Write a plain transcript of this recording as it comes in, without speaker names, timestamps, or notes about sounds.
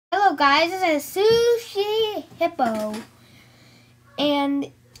guys, this is Sushi Hippo,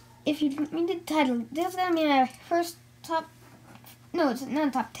 and if you didn't read the title, this is gonna be my first it's not a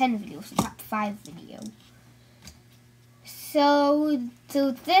top 10 video, it's a top 5 video. So it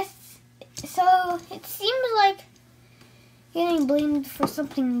seems like getting blamed for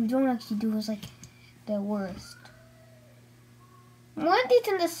something you don't actually do is like the worst. One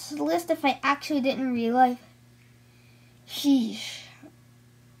thing on this list, if I actually didn't realize, sheesh.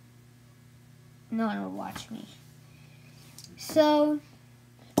 No one will watch me. So,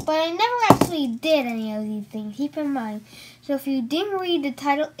 but I never actually did any of these things. Keep in mind. So if you didn't read the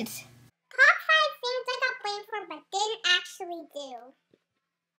title, it's top 5 things I got blamed for but didn't actually do.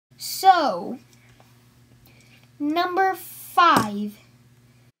 So, number 5. Eating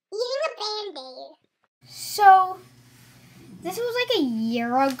a Band-Aid. So, this was like a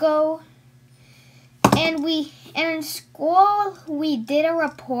year ago. And in school, we did a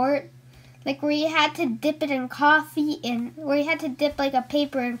report. Like where you had to dip it in coffee where you had to dip like a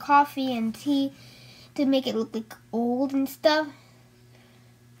paper in coffee and tea to make it look like old and stuff.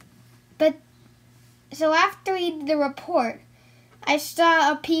 But, so after reading the report, I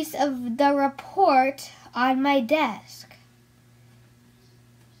saw a piece of the report on my desk.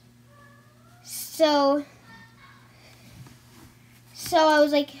 So I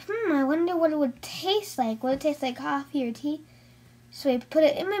was like, I wonder what it would taste like. Would it taste like coffee or tea? So I put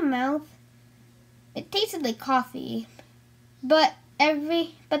it in my mouth. It tasted like coffee, but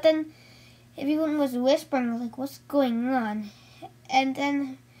then everyone was whispering like, "What's going on?" And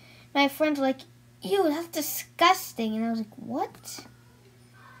then my friends were like, "Ew, that's disgusting." And I was like, "What?"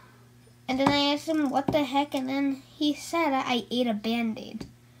 And then I asked him, "What the heck?" And then he said, "I ate a Band-Aid."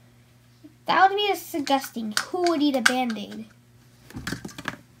 That would be disgusting. Who would eat a Band-Aid?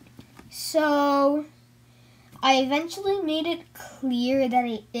 So I eventually made it clear that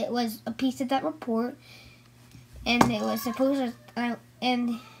it was a piece of that report, and it was supposed to, I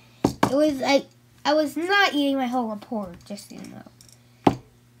was not eating my whole report, just so you know.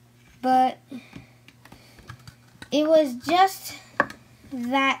 But it was just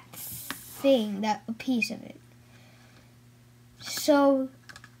that thing, a piece of it. So,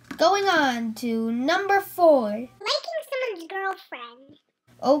 going on to number 4. Liking someone's girlfriend.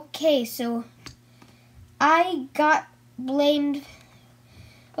 Okay, so I got blamed.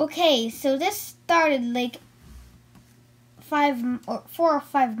 Okay, so this started like 4 or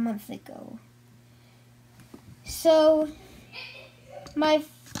 5 months ago. So my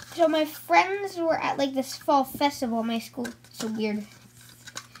friends were at like this fall festival at my school. It's so weird.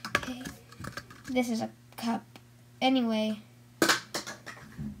 Okay, this is a cup. Anyway,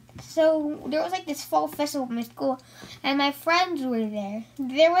 so there was like this fall festival at my school, and my friends were there.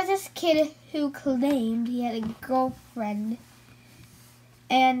 There was this kid who claimed he had a girlfriend,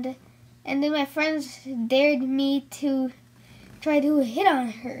 and then my friends dared me to try to hit on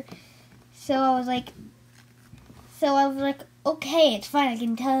her. So I was like, okay, it's fine. I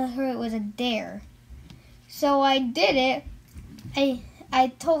can tell her it was a dare. So I did it. I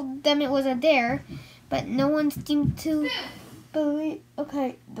told them it was a dare, but no one seemed to believe.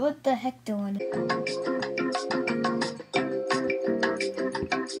 Okay, what the heck doing?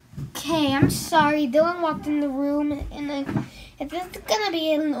 Okay, I'm sorry. Dylan walked in the room, and it's gonna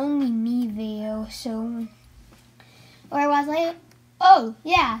be an only me video. So, or was I? Oh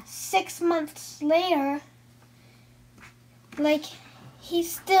yeah, 6 months later. Like,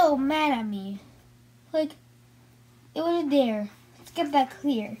 he's still mad at me. Like, it was a dare. Let's get that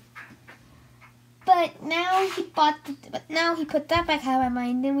clear. But now he put that back out of my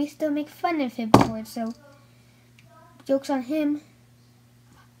mind, and we still make fun of him for it. So, joke's on him.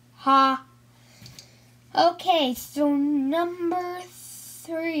 Ha. Okay, so number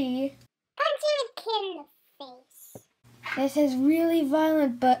 3. Punching a kid in the face. This is really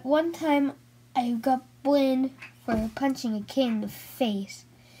violent, but one time I got blamed for punching a kid in the face.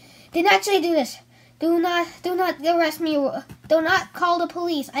 Didn't actually do this. Do not arrest me. Do not call the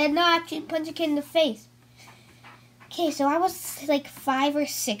police. I did not actually punch a kid in the face. Okay, so I was like 5 or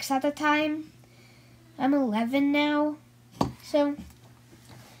 6 at the time. I'm 11 now. So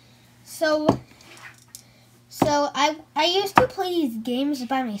I used to play these games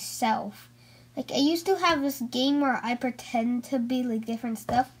by myself. Like I used to have this game where I pretend to be like different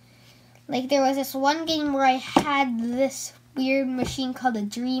stuff. Like there was this one game where I had this weird machine called a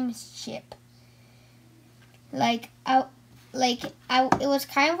dream ship. It was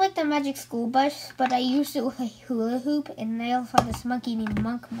kind of like the Magic School Bus, but I used it with a hula hoop, and I also had this monkey named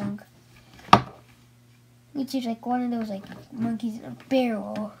Monk, which is like one of those like monkeys in a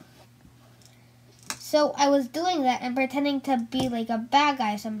barrel. So I was doing that and pretending to be like a bad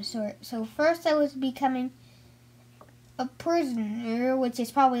guy of some sort. So first I was becoming a prisoner, which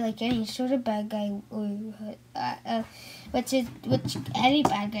is probably like any sort of bad guy, which any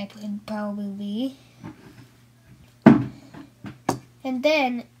bad guy could probably be. And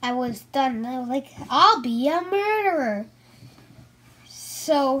then I was done, and I was like, I'll be a murderer.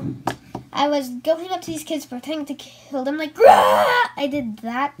 So I was going up to these kids pretending to kill them, like, Grah! I did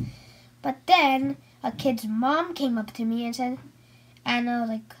that. But then a kid's mom came up to me and said, and I was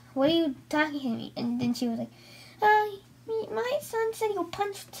like, what are you talking to me? And then she was like, my son said you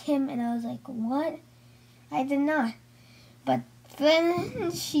punched him. And I was like, what? I did not. But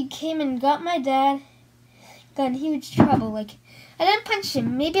then she came and got my dad, got in huge trouble. Like, I didn't punch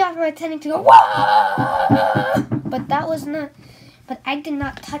him. Maybe I was pretending to go, wah! But that was not, but I did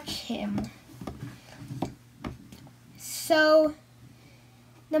not touch him. So,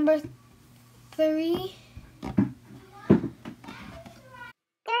 number 3. Some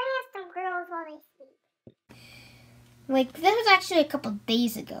girls while they sleep. Like, this was actually a couple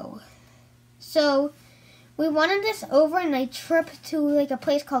days ago. So, we went on this overnight trip to, like, a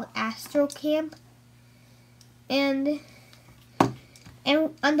place called Astro Camp. And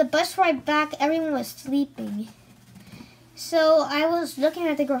on the bus ride back, everyone was sleeping. So, I was looking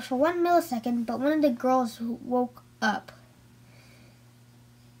at the girls for 1 millisecond, but one of the girls woke up.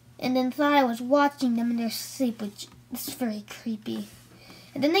 And then thought I was watching them in their sleep, which is very creepy.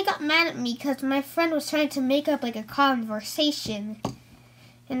 And then they got mad at me because my friend was trying to make up like a conversation.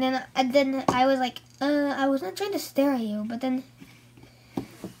 And then I was like, I was not trying to stare at you,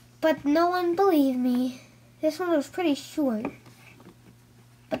 but no one believed me. This one was pretty short.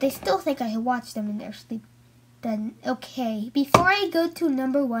 But they still think I watched them in their sleep. Then, okay, before I go to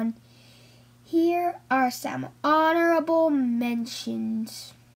number 1, here are some honorable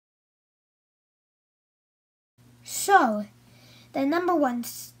mentions. So, the number 1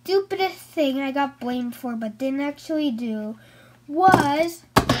 stupidest thing I got blamed for but didn't actually do was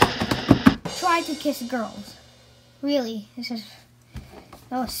try to kiss girls. Really, that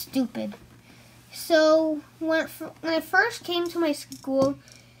was stupid. So, when I first came to my school,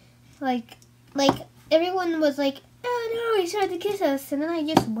 like everyone was like, oh no, he tried to kiss us, and then I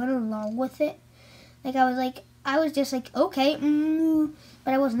just went along with it. Like, I was just like, okay,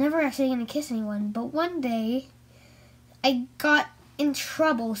 but I was never actually going to kiss anyone. But one day, I got in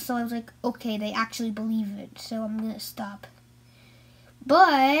trouble, so I was like, okay, they actually believe it, so I'm going to stop.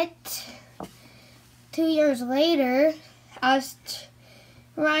 But 2 years later, I was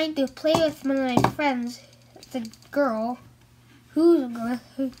trying to play with one of my friends, the girl,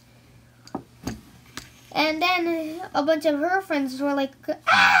 and then a bunch of her friends were like,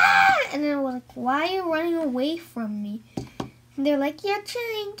 ah! And then I was like, why are you running away from me? And they're like, you're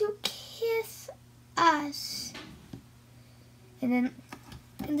trying to kiss us. And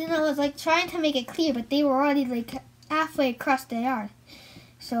then I was like trying to make it clear, but they were already like halfway across the yard.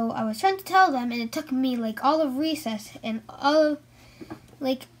 So I was trying to tell them, and it took me like all of recess and until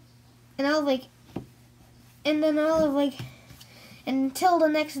the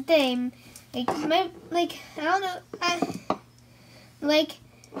next day, and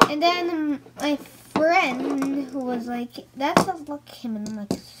then my friend was like, that sounds like him, and I'm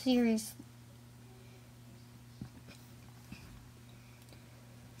like, seriously.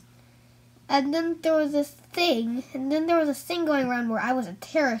 And then there was this thing going around where I was a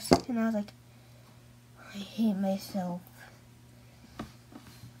terrorist, and I was like, I hate myself.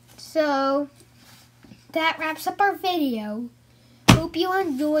 So, that wraps up our video. Hope you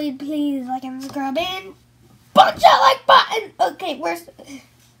enjoyed. Please like and subscribe and punch that like button. Okay,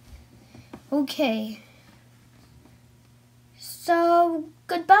 okay. So,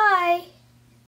 goodbye.